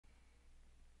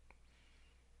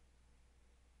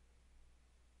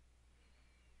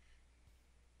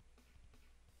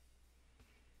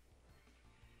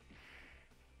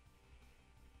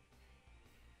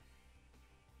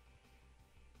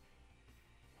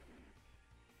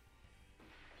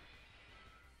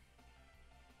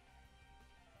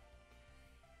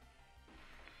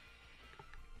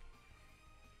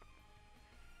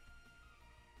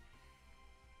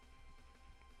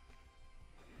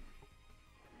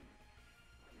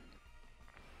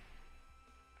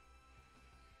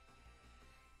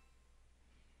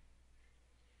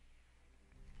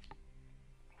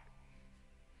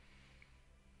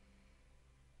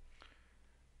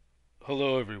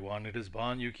Hello everyone, it is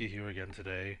Yuki here again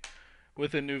today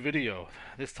with a new video.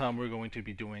 This time we're going to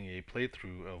be doing a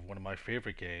playthrough of one of my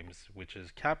favorite games, which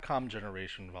is Capcom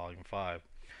Generation Volume 5.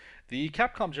 The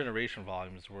Capcom Generation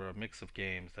volumes were a mix of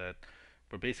games that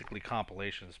were basically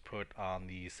compilations put on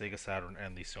the Sega Saturn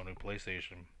and the Sony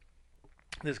PlayStation.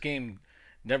 This game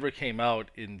never came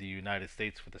out in the United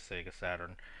States for the Sega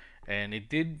Saturn, and it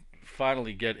did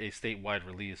finally get a statewide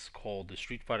release called the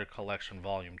Street Fighter Collection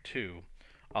Volume 2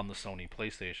 on the Sony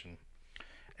PlayStation.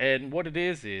 And what it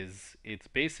is it's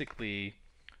basically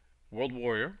World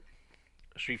Warrior,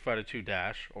 Street Fighter 2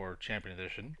 Dash or Champion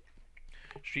Edition,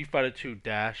 Street Fighter 2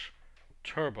 Dash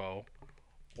Turbo,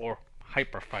 or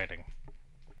Hyper Fighting.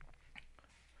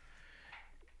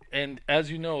 And as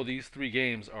you know, these three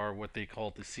games are what they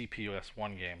call the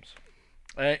CPS1 games.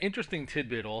 Interesting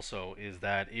tidbit also is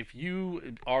that if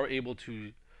you are able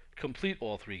to complete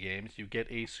all three games, you get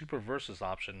a Super Versus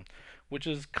option, which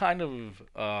is kind of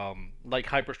like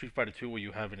Hyper Street Fighter 2, where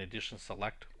you have an edition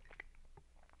select.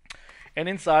 And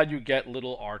inside you get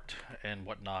little art and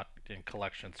whatnot in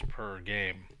collections per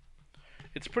game.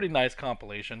 It's a pretty nice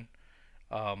compilation.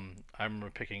 I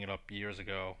remember picking it up years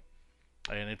ago,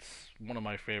 and it's one of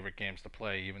my favorite games to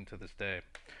play even to this day.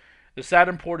 The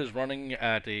Saturn port is running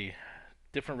at a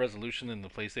different resolution than the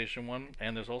PlayStation one,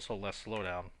 and there's also less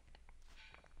slowdown.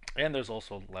 And there's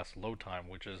also less load time,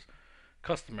 which is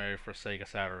customary for Sega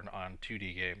Saturn on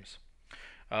 2D games.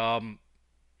 Um,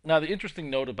 Now, the interesting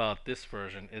note about this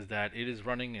version is that it is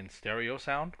running in stereo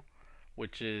sound,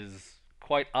 which is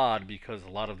quite odd because a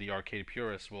lot of the arcade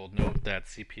purists will note that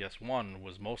CPS1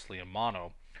 was mostly a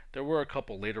mono. There were a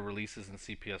couple later releases in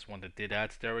CPS1 that did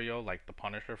add stereo, like The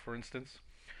Punisher, for instance.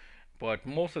 But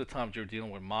most of the times you're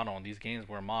dealing with mono, and these games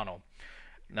were mono.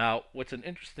 Now, what's an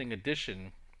interesting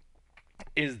addition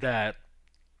is that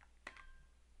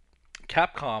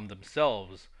Capcom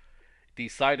themselves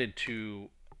decided to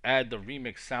add the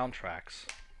remix soundtracks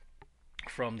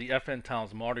from the FN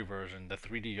Towns Marty version, the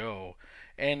 3DO,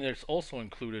 and it's also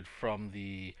included from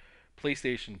the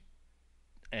PlayStation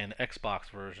and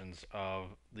Xbox versions of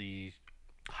the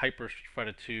Hyper Street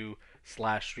Fighter 2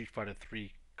 slash Street Fighter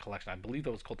 3 collection. I believe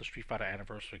that was called the Street Fighter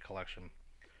Anniversary Collection.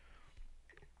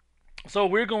 So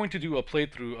we're going to do a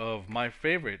playthrough of my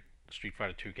favorite Street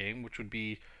Fighter 2 game, which would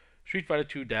be Street Fighter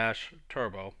 2 Dash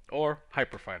Turbo or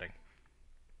Hyper Fighting.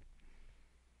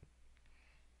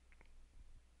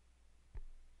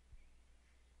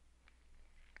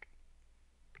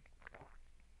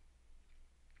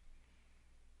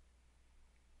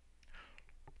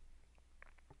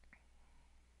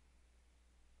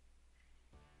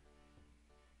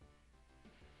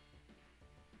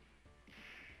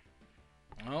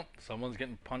 Well, someone's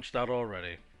getting punched out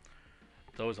already.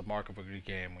 It's always a mark of a good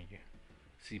game when you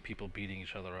see people beating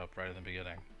each other up right in the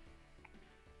beginning.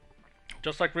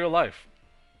 Just like real life.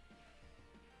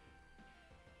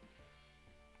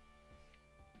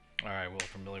 Alright, we're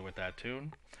familiar with that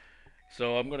tune.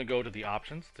 So I'm going to go to the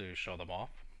options to show them off.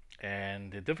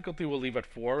 And the difficulty will leave at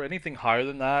 4. Anything higher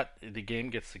than that, the game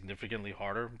gets significantly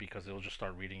harder because it'll just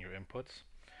start reading your inputs.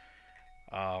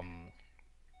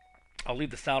 I'll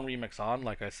leave the sound remix on.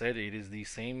 Like I said, it is the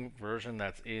same version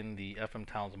that's in the FM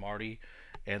Towns Marty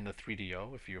and the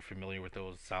 3DO. If you're familiar with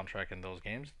those soundtrack in those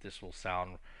games, this will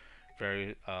sound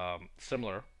very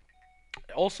similar.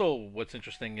 Also, what's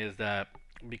interesting is that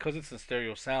because it's in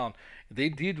stereo sound, they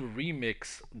did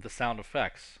remix the sound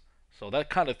effects. So that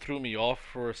kind of threw me off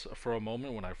for a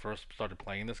moment when I first started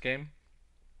playing this game.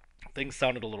 Things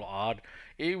sounded a little odd.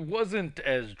 It wasn't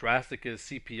as drastic as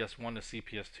CPS1 to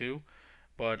CPS2,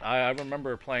 but I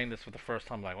remember playing this for the first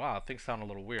time like, wow, things sound a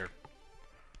little weird.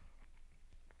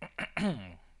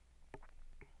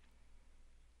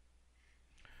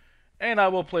 And I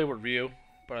will play with Ryu,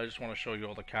 but I just want to show you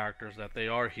all the characters that they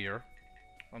are here,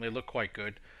 and they look quite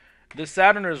good. The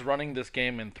Saturn is running this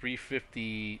game in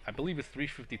 350, I believe it's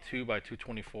 352 by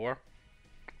 224,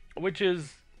 which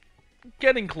is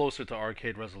getting closer to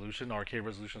arcade resolution. Arcade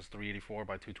resolution is 384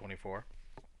 by 224.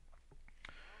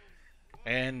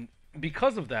 And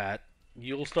because of that,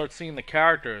 you'll start seeing the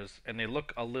characters, and they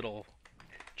look a little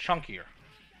chunkier.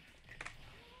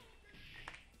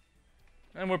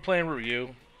 And we're playing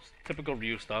Ryu, typical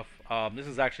Ryu stuff. This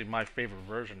is actually my favorite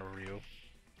version of Ryu.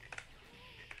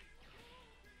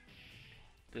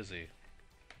 Dizzy.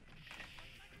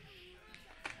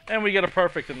 And we get a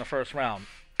perfect in the first round.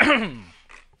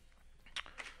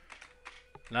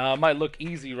 Now, it might look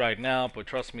easy right now, but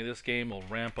trust me, this game will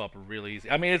ramp up really easy.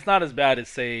 I mean, it's not as bad as,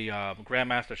 say,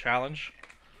 Grandmaster Challenge.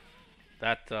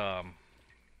 That,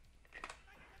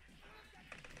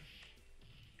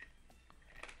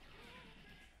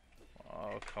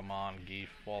 Oh, come on, Geef.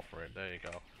 Fall for it. There you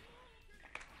go.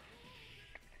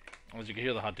 As you can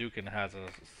hear, the Hadouken has a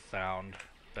sound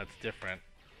that's different.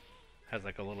 Has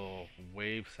like a little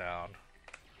wave sound.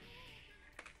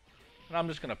 And I'm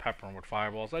just going to pepper him with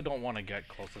fireballs. I don't want to get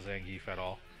close to Zangief at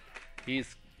all.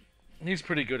 He's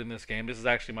pretty good in this game. This is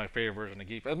actually my favorite version of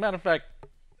Geef. As a matter of fact,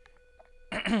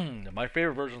 my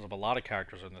favorite versions of a lot of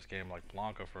characters in this game, like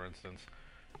Blanca, for instance.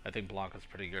 I think Blanca's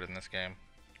pretty good in this game.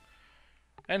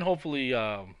 And hopefully,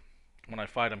 when I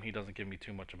fight him, he doesn't give me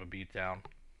too much of a beat down.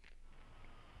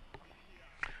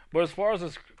 But as far as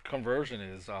this conversion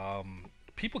is,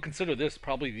 people consider this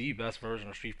probably the best version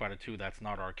of Street Fighter 2 that's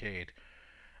not arcade.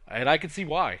 And I can see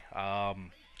why.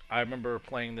 I remember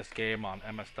playing this game on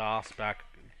MS-DOS back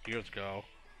years ago.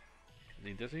 Is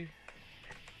he dizzy?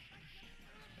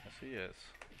 Yes, he is.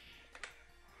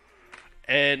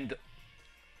 And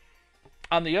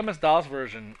on the MS-DOS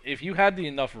version, if you had the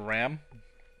enough RAM,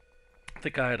 I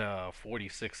think I had a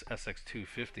 46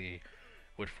 SX250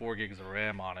 with 4 gigs of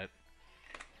RAM on it.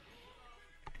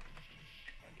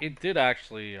 It did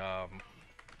actually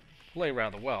play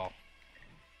rather well.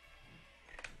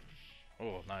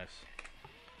 Oh, nice.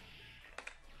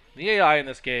 The AI in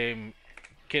this game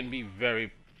can be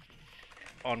very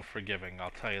unforgiving,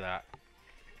 I'll tell you that.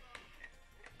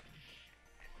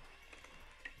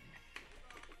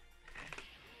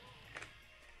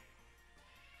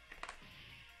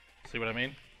 See what I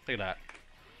mean? Look at that.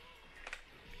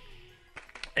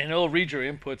 And it'll read your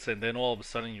inputs, and then all of a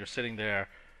sudden you're sitting there.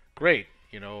 Great.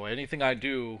 You know, anything I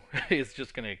do is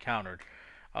just going to get countered.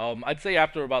 I'd say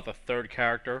after about the third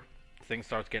character, things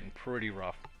starts getting pretty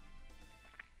rough.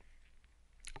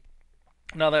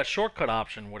 Now that shortcut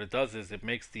option, what it does is it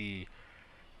makes the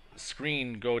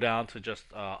screen go down to just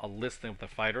a listing of the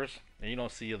fighters, and you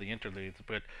don't see the interludes.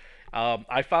 But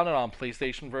I found it on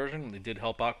PlayStation version, and it did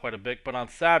help out quite a bit. But on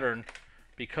Saturn,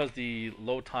 because the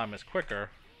load time is quicker,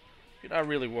 you're not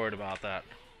really worried about that.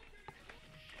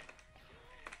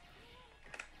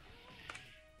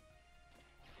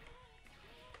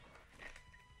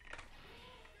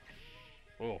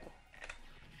 Oh,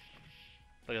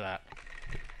 look at that.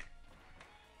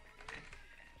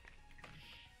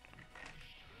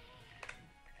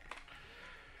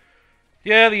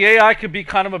 Yeah, the AI could be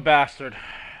kind of a bastard.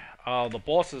 The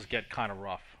bosses get kind of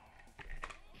rough.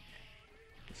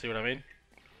 See what I mean?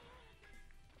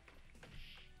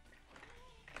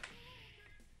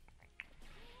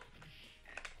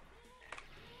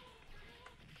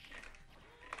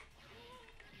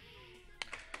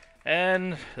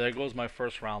 And there goes my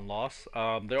first round loss.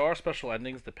 There are special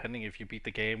endings depending if you beat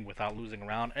the game without losing a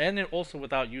round, and also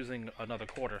without using another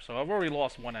quarter. So I've already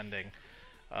lost one ending.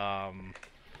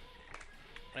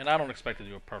 And I don't expect to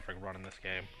do a perfect run in this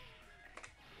game.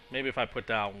 Maybe if I put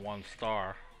down 1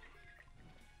 star.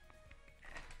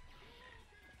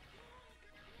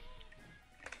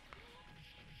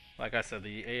 Like I said,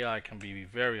 the AI can be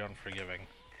very unforgiving.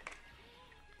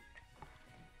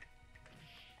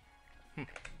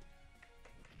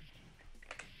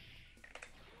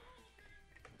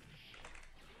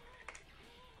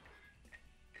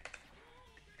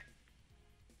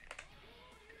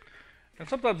 And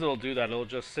sometimes it'll do that. It'll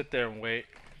just sit there and wait.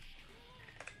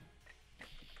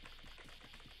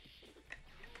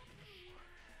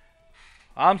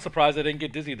 I'm surprised I didn't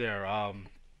get dizzy there.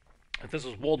 If this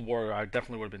was World War, I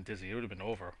definitely would have been dizzy. It would have been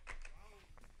over.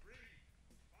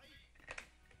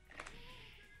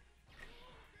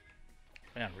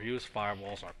 Man, Ryu's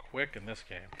fireballs are quick in this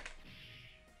game.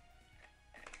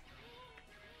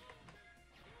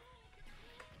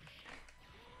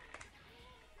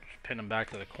 Just pin him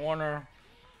back to the corner.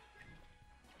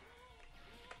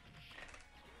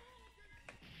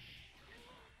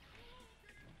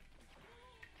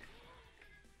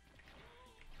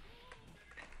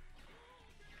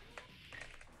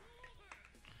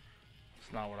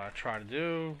 It's not what I try to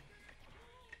do.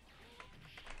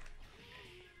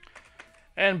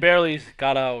 And barely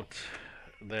got out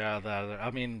there.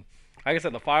 I mean, like I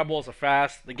said, the fireballs are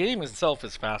fast. The game itself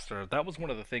is faster. That was one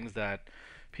of the things that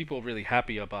people were really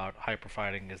happy about Hyper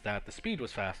Fighting, is that the speed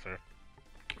was faster.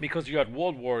 Because you had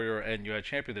World Warrior and you had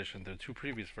Champion Edition, the 2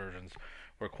 previous versions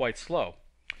were quite slow.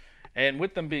 And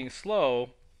with them being slow,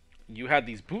 you had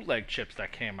these bootleg chips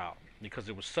that came out because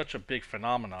it was such a big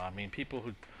phenomenon. I mean, people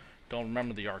who don't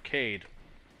remember the arcade,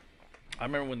 I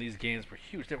remember when these games were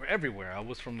huge. They were everywhere. I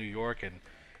was from New York, and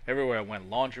everywhere I went,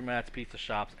 laundromats, pizza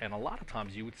shops, and a lot of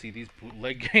times you would see these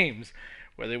bootleg games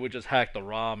where they would just hack the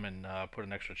ROM and put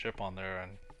an extra chip on there,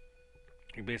 and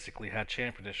you basically had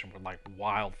Champion Edition with like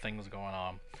wild things going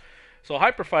on. So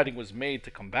Hyper Fighting was made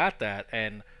to combat that,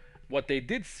 and what they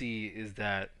did see is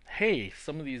that, hey,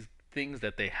 some of these things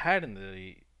that they had in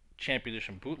the Champion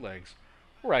Edition bootlegs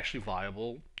were actually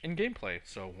viable in gameplay.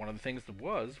 So one of the things that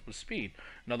was speed.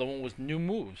 Another one was new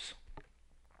moves.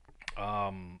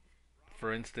 Um,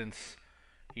 for instance,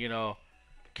 you know,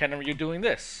 Ken and Ryu doing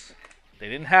this. They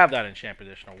didn't have that in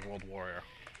Champion Edition or World Warrior.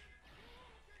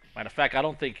 Matter of fact, I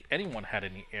don't think anyone had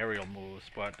any aerial moves,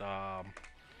 but I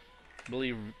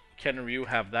believe Ken and Ryu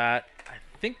have that. I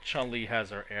think Chun-Li has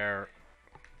her air.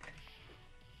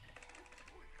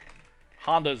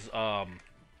 Honda's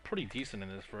pretty decent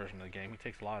in this version of the game. He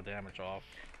takes a lot of damage off.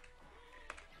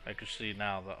 I can see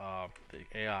now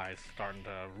the AI is starting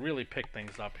to really pick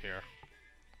things up here.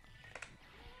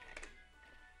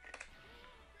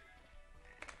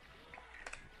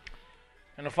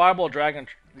 And the Fireball Dragon,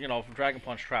 Dragon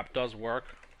Punch Trap does work.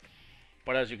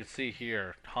 But as you can see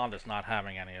here, Honda's not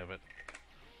having any of it.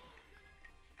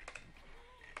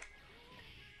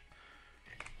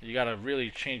 You gotta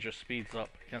really change your speeds up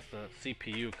against the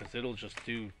CPU because it'll just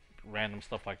do random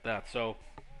stuff like that. So,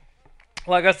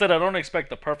 like I said, I don't expect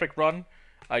the perfect run.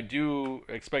 I do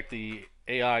expect the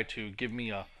AI to give me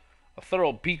a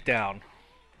thorough beatdown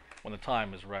when the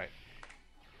time is right.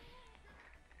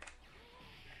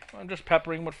 I'm just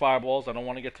peppering with fireballs. I don't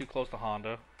want to get too close to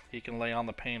Honda. He can lay on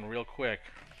the pain real quick.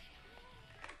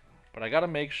 But I gotta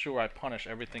make sure I punish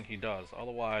everything he does.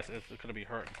 Otherwise, it's gonna be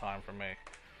hurting time for me.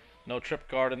 No trip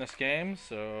guard in this game,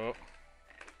 so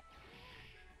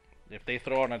if they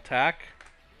throw an attack,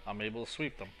 I'm able to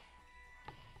sweep them.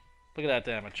 Look at that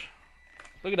damage.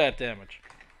 Look at that damage.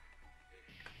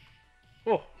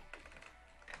 Oh!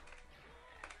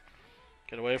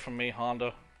 Get away from me,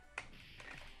 Honda.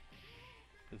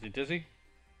 Is he dizzy?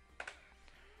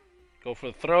 Go for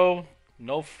the throw.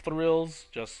 No thrills.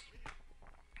 Just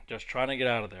trying to get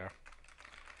out of there.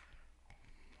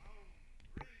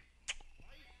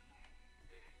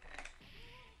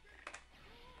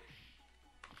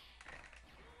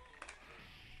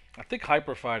 I think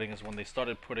hyper fighting is when they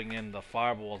started putting in the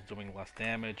fireballs doing less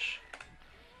damage.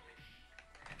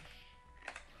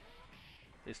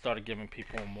 They started giving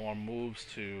people more moves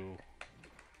to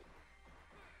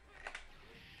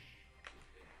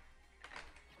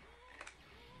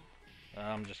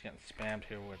I'm just getting spammed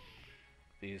here with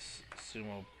these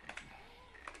sumo.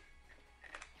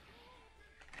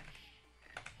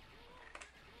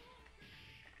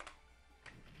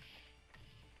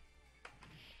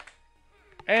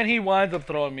 And he winds up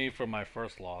throwing me for my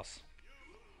first loss.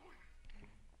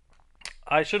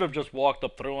 I should have just walked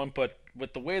up through him, but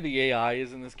with the way the AI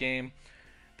is in this game,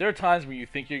 there are times when you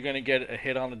think you're going to get a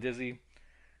hit on the dizzy,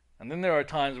 and then there are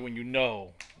times when you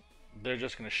know they're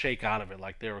just going to shake out of it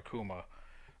like they're Akuma.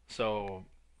 So,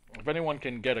 if anyone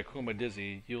can get Akuma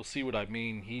dizzy, you'll see what I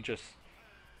mean. You just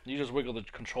wiggle the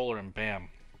controller and bam,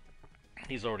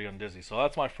 he's already on dizzy. So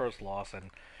that's my first loss, and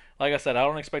like I said, I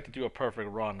don't expect to do a perfect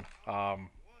run.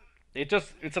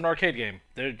 It's an arcade game.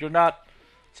 You're not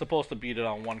supposed to beat it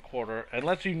on one quarter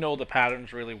unless you know the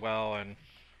patterns really well and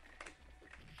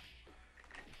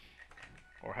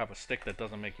or have a stick that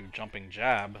doesn't make you jumping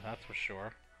jab, that's for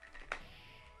sure.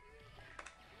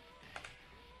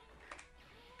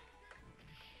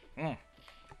 Look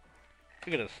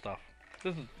at this stuff.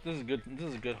 This is good.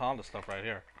 This is good Honda stuff right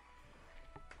here.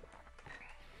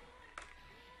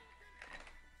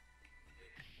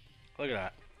 Look at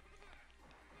that.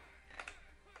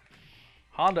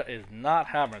 Honda is not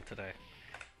having it today.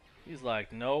 He's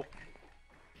like, nope.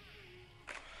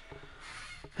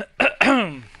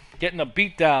 Getting a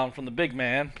beat down from the big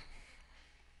man.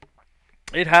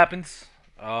 It happens.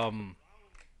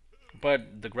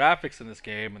 But the graphics in this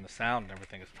game and the sound and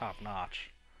everything is top notch.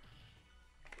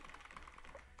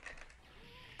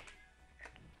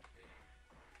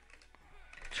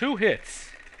 Two hits.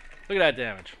 Look at that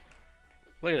damage.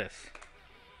 Look at this.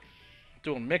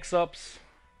 Doing mix-ups.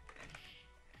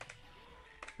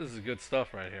 This is good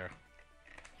stuff right here.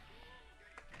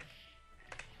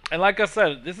 And like I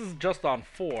said, this is just on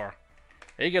 4.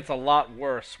 It gets a lot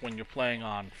worse when you're playing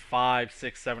on 5,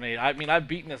 6, 7, 8. I mean, I've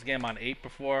beaten this game on 8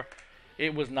 before.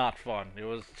 It was not fun. It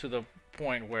was to the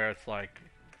point where it's like,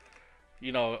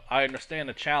 I understand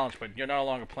the challenge, but you're no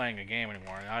longer playing a game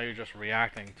anymore. Now you're just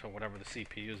reacting to whatever the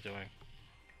CPU is doing.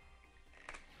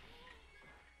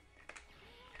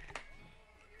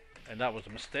 And that was a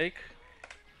mistake.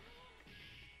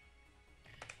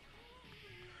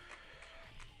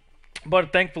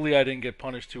 But thankfully I didn't get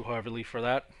punished too heavily for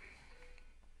that.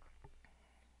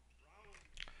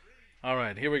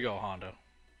 Alright, here we go, Honda.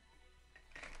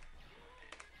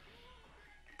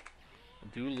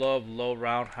 I do love low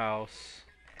roundhouse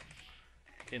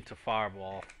into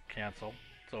fireball cancel.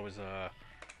 It's always a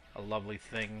a lovely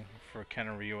thing for Ken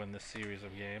and Ryu in this series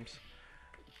of games.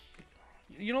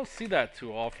 You don't see that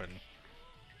too often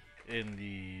in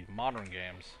the modern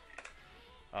games.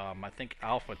 I think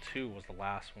Alpha 2 was the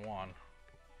last one.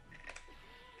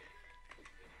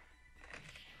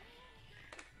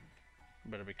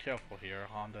 Better be careful here.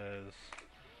 Honda is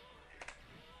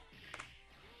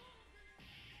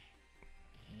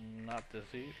not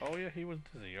dizzy. Oh yeah, he was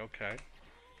dizzy. Okay.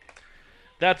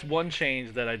 That's one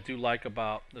change that I do like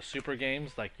about the Super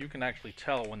games. Like, you can actually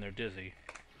tell when they're dizzy.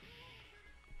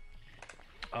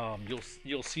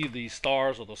 You'll see the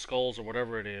stars or the skulls or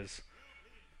whatever it is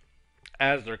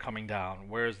as they're coming down.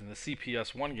 Whereas in the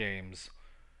CPS1 games,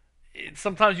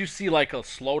 sometimes you see like a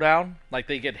slowdown, like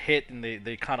they get hit and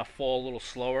they kind of fall a little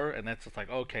slower, and that's just like,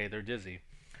 okay, they're dizzy.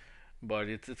 But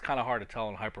it's kind of hard to tell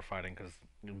in hyper fighting because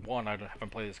one, I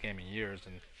haven't played this game in years,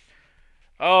 and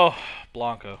oh,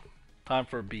 Blanca, time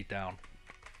for a beatdown.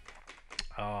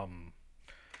 Um,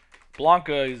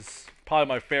 Blanca is probably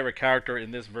my favorite character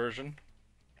in this version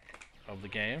of the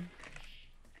game.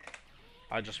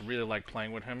 I just really like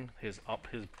playing with him. His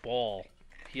ball,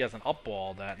 he has an up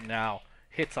ball that now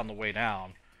hits on the way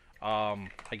down. I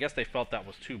guess they felt that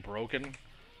was too broken,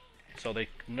 so they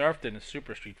nerfed it in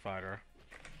Super Street Fighter.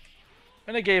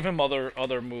 And they gave him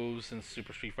other moves in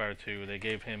Super Street Fighter 2. They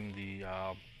gave him the,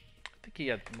 I think he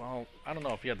had, well, I don't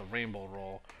know if he had the rainbow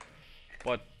roll,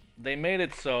 but they made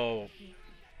it so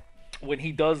when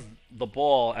he does the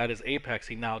ball at his apex,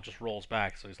 he now just rolls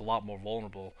back, so he's a lot more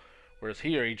vulnerable. Whereas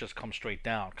here, he just comes straight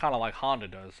down, kind of like Honda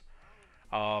does.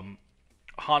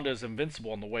 Honda is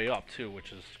invincible on the way up, too,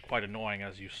 which is quite annoying,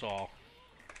 as you saw.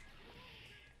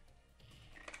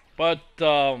 But,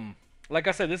 like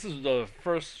I said, this is the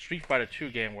first Street Fighter 2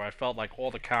 game where I felt like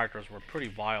all the characters were pretty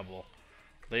viable.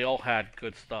 They all had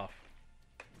good stuff.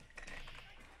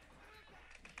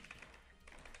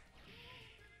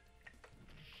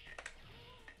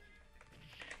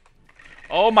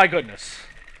 Oh my goodness.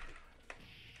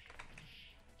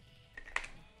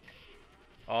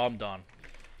 Oh, I'm done.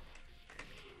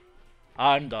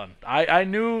 I'm done. I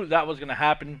knew that was gonna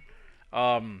happen.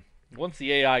 Once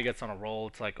the AI gets on a roll,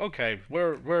 it's like, okay,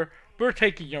 we're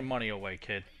taking your money away,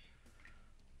 kid.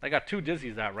 I got 2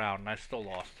 dizzies that round, and I still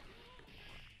lost.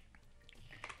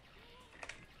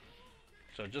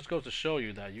 So it just goes to show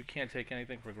you that you can't take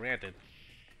anything for granted.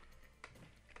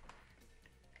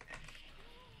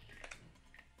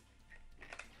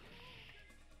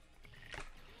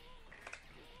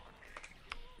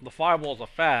 The fireballs are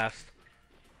fast,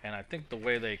 and I think the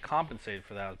way they compensate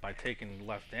for that is by taking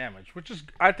less damage, which is,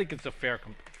 I think it's a fair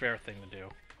thing to do.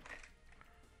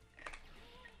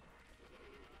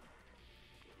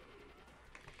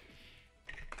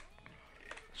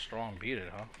 Strong beat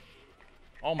it, huh?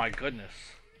 Oh my goodness.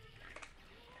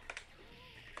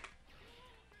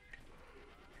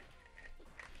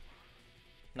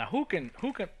 Now who can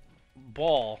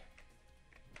ball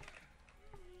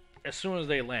as soon as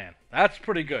they land? That's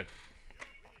pretty good.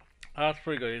 That's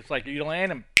pretty good. It's like you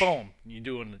land and boom, you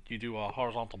do a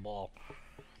horizontal ball.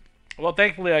 Well,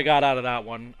 thankfully I got out of that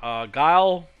one.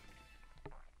 Guile.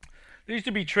 There used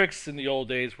to be tricks in the old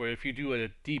days where if you do a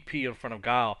DP in front of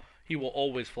Guile, he will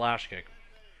always flash kick.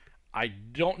 I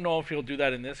don't know if he'll do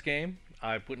that in this game.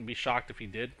 I wouldn't be shocked if he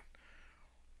did,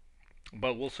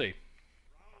 but we'll see.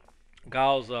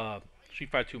 Guile's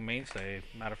Street Fighter 2 mainstay.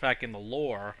 Matter of fact, in the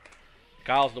lore,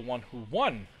 Guile's the one who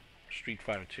won Street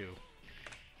Fighter 2.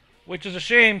 Which is a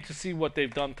shame to see what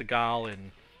they've done to Guile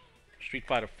in Street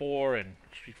Fighter 4 and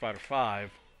Street Fighter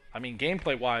 5. I mean,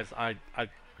 gameplay-wise, I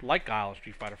like Guile in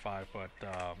Street Fighter 5, but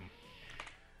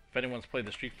if anyone's played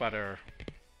the Street Fighter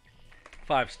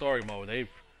 5 story mode,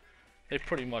 they've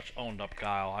pretty much owned up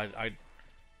Guile.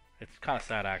 It's kind of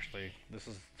sad, actually. This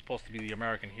is supposed to be the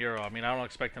American hero. I mean, I don't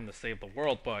expect him to save the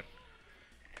world, but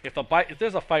if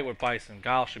there's a fight with Bison,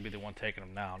 Guile should be the one taking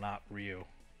him now, not Ryu.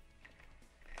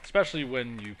 Especially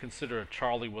when you consider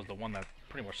Charlie was the one that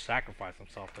pretty much sacrificed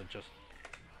himself to just,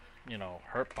 you know,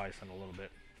 hurt Bison a little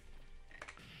bit.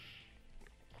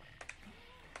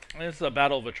 And this is a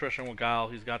battle of attrition with Guile.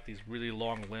 He's got these really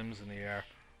long limbs in the air.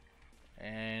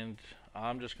 And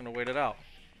I'm just going to wait it out.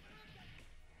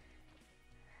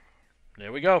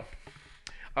 There we go.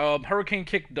 Hurricane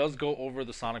Kick does go over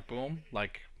the Sonic Boom,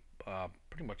 like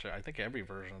pretty much I think every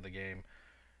version of the game.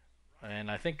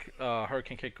 And I think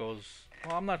Hurricane Kick goes,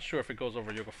 well, I'm not sure if it goes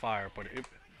over Yoga Fire, but it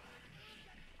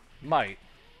might.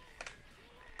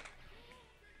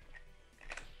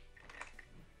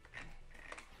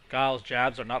 Guile's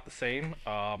jabs are not the same.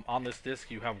 On this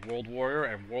disc you have World Warrior,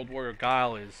 and World Warrior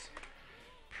Guile is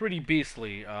pretty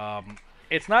beastly.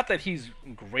 it's not that he's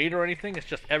great or anything. It's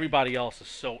just everybody else is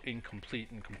so incomplete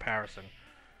in comparison.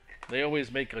 They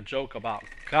always make a joke about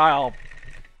Kyle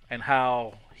and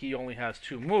how he only has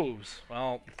two moves.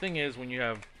 Well, the thing is, when you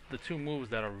have the two moves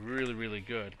that are really, really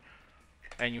good,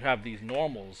 and you have these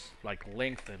normals, like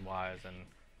length and wise, and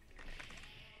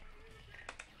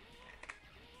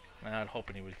I'm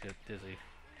hoping he would get dizzy.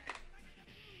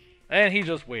 And he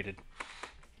just waited.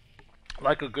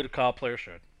 Like a good COD player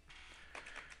should.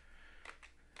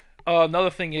 Another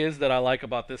thing is that I like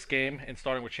about this game, and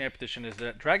starting with Champ Edition, is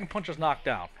that Dragon Punch is knocked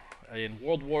down. In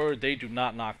World Warrior, they do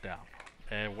not knock down.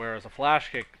 And whereas a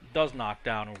Flash Kick does knock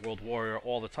down in World Warrior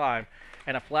all the time.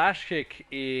 And a Flash Kick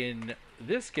in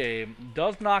this game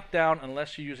does knock down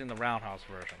unless you're using the Roundhouse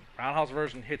version. Roundhouse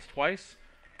version hits twice,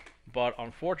 but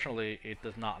unfortunately, it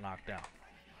does not knock down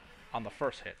on the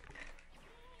first hit.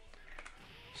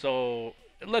 So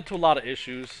it led to a lot of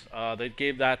issues. They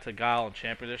gave that to Guile in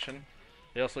Champ Edition.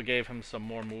 They also gave him some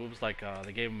more moves, like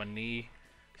they gave him a knee.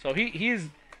 So he's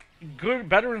good,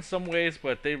 better in some ways,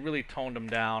 but they really toned him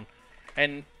down.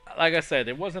 And like I said,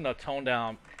 it wasn't a tone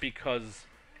down because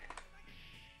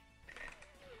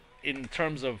in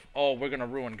terms of, oh, we're going to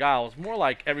ruin Guile. It's more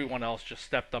like everyone else just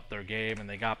stepped up their game and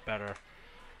they got better.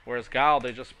 Whereas Guile,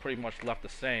 they just pretty much left the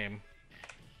same.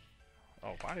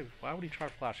 Oh, why would he try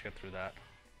to flash get through that?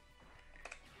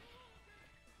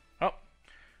 Oh,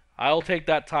 I'll take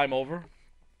that time over.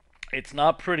 It's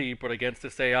not pretty, but against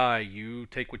this AI, you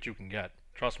take what you can get.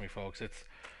 Trust me, folks. It's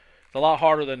a lot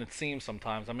harder than it seems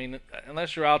sometimes. I mean,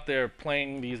 unless you're out there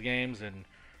playing these games and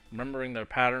remembering their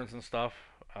patterns and stuff,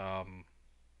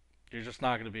 you're just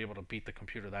not going to be able to beat the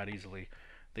computer that easily.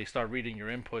 They start reading your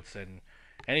inputs, and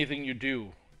anything you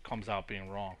do comes out being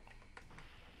wrong.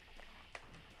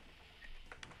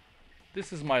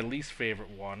 This is my least favorite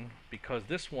one, because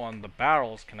this one, the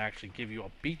barrels can actually give you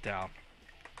a beatdown.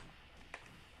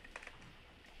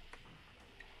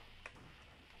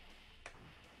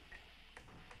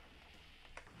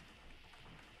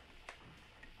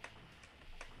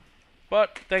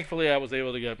 But thankfully I was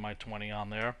able to get my 20 on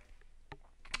there.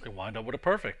 And wind up with a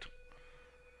perfect.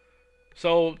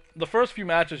 So the first few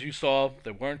matches you saw,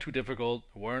 they weren't too difficult,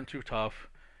 weren't too tough.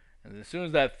 And as soon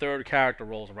as that third character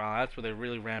rolls around, that's where they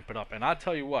really ramp it up. And I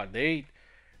tell you what, they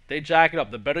jack it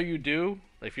up. The better you do,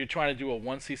 if you're trying to do a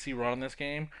 1cc run on this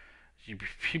game, you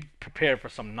be prepared for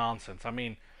some nonsense. I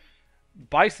mean,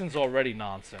 Bison's already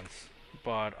nonsense,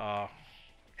 but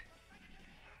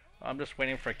I'm just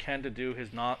waiting for Ken to do his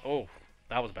oh,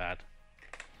 that was bad.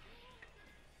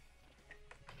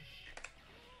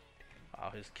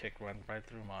 Wow, his kick went right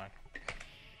through mine.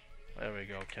 There we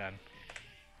go, Ken.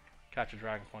 Catch a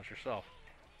Dragon Punch yourself.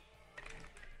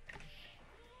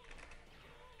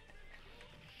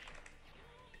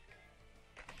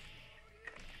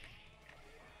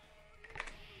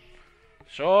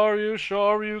 Sure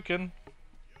you can.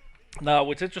 Now,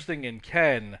 what's interesting in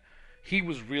Ken, he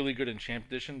was really good in Champ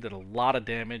Edition, did a lot of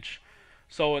damage.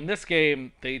 So in this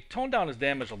game, they toned down his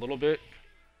damage a little bit,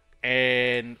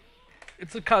 and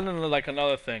it's a kind of like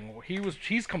another thing.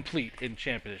 He's complete in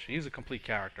Champ Edition. He's a complete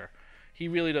character. He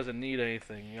really doesn't need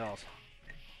anything else.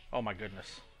 Oh my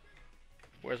goodness.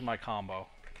 Where's my combo?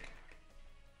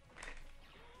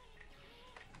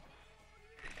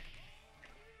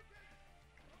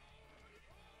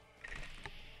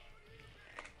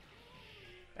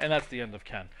 And that's the end of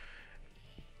Ken.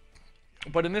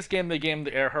 But in this game, they gave him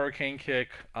the Air Hurricane kick.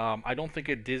 I don't think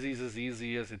it dizzies as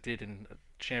easy as it did in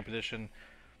Champ Edition.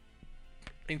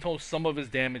 They toned some of his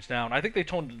damage down. I think they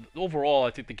toned, overall,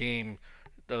 I think the game,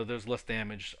 there's less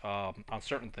damage on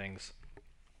certain things.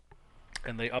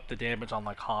 And they upped the damage on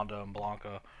like Honda and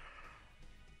Blanca.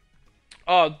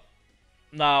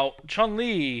 Now,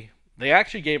 Chun-Li, they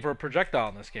actually gave her a projectile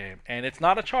in this game. And it's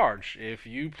not a charge. If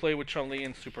you play with Chun-Li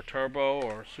in Super Turbo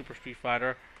or Super Street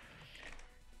Fighter,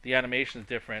 the animation is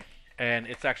different, and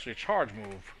it's actually a charge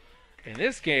move. In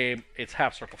this game, it's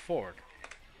half circle forward.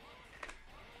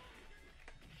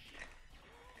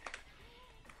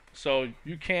 So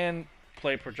you can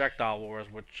play projectile wars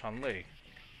with Chun-Li.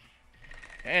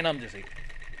 And I'm dizzy.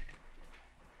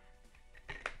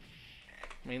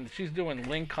 I mean, she's doing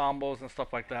link combos and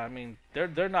stuff like that. I mean,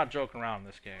 they're not joking around in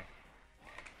this game.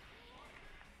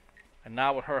 And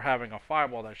now with her having a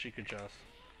fireball that she could just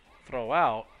throw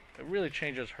out, it really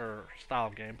changes her style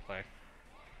of gameplay.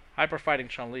 Hyper Fighting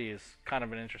Chun-Li is kind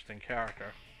of an interesting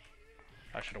character.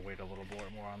 I should have waited a little bit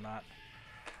more on that.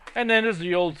 And then there's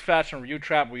the old-fashioned Ryu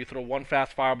trap where you throw one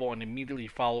fast fireball and immediately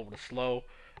follow it with a slow.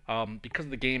 Because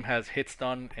the game has hit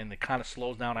stun and it kind of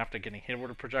slows down after getting hit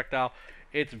with a projectile,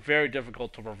 it's very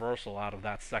difficult to reversal out of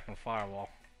that second fireball.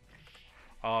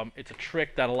 It's a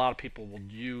trick that a lot of people will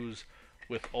use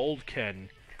with old Ken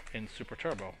in Super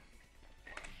Turbo.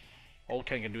 Old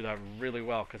Ken can do that really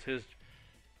well because his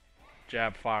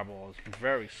jab fireball is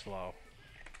very slow.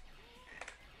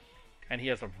 And he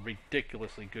has a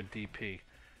ridiculously good DP.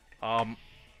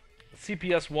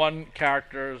 CPS1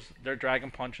 characters, their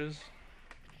Dragon Punches,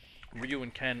 Ryu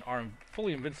and Ken are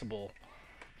fully invincible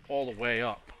all the way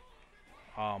up.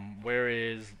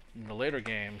 Whereas in the later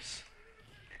games,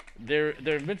 they're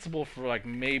invincible for like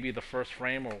maybe the first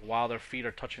frame or while their feet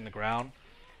are touching the ground.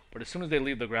 But as soon as they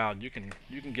leave the ground, you can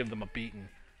give them a beating.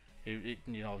 You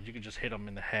can just hit them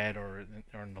in the head or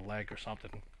in the leg or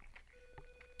something.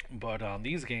 But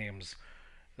these games,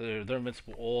 they're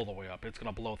invincible all the way up. It's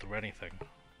gonna blow through anything.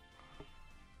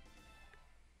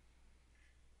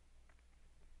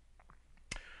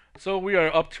 So we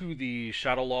are up to the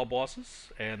Shadow Law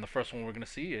bosses, and the first one we're gonna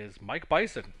see is Mike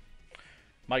Bison.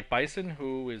 Mike Bison,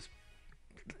 who is,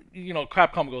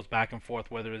 Capcom goes back and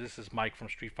forth whether this is Mike from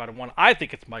Street Fighter 1. I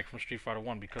think it's Mike from Street Fighter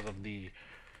 1 because of the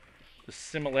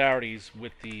similarities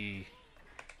with the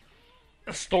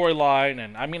storyline,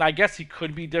 and I mean, I guess he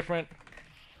could be different.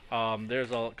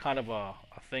 There's a kind of a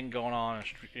thing going on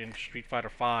in Street Fighter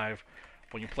 5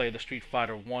 when you play the Street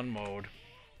Fighter 1 mode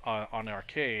on the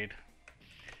arcade.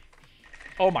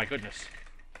 Oh my goodness.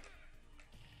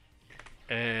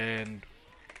 And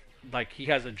like he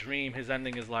has a dream. His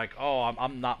ending is like, oh,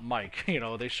 I'm not Mike.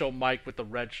 They show Mike with the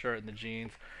red shirt and the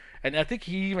jeans, and I think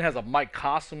he even has a Mike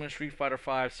costume in Street Fighter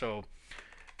 5. So,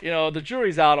 the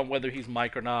jury's out on whether he's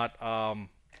Mike or not.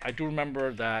 I do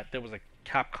remember that there was a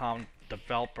Capcom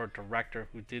developer director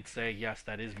who did say yes,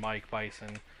 that is Mike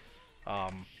Bison.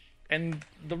 And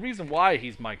the reason why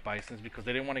he's Mike Bison is because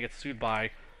they didn't want to get sued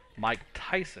by Mike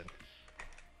Tyson.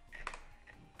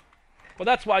 Well,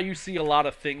 that's why you see a lot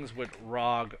of things with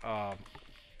Rog, or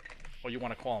you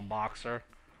want to call him Boxer,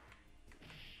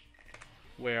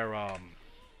 where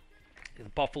his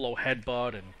Buffalo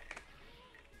Headbutt and